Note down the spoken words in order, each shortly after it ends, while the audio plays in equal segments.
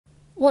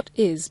What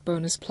is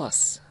Bonus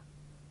Plus?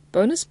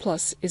 Bonus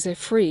Plus is a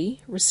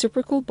free,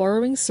 reciprocal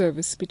borrowing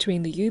service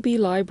between the UB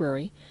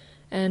Library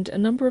and a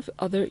number of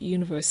other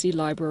university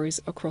libraries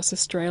across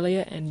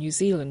Australia and New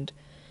Zealand.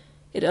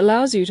 It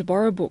allows you to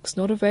borrow books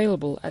not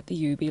available at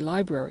the UB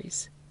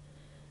libraries.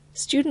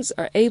 Students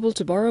are able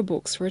to borrow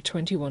books for a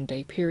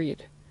 21-day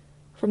period.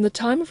 From the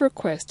time of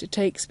request, it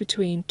takes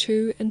between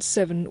 2 and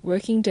 7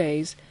 working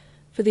days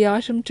for the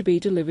item to be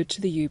delivered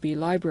to the UB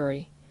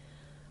library.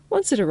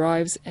 Once it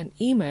arrives, an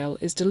email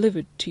is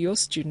delivered to your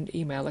student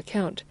email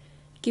account,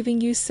 giving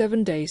you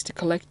 7 days to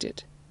collect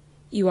it.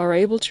 You are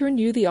able to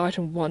renew the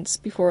item once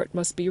before it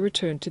must be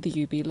returned to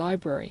the UB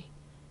library.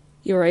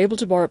 You are able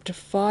to borrow up to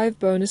 5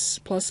 Bonus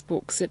Plus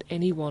books at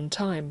any one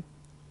time.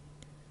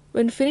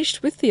 When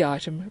finished with the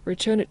item,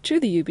 return it to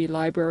the UB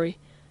library,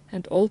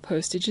 and all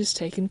postage is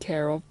taken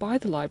care of by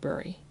the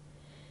library.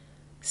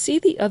 See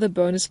the other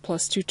Bonus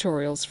Plus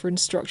tutorials for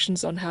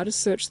instructions on how to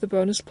search the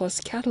Bonus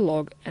Plus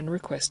catalogue and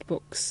request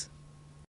books.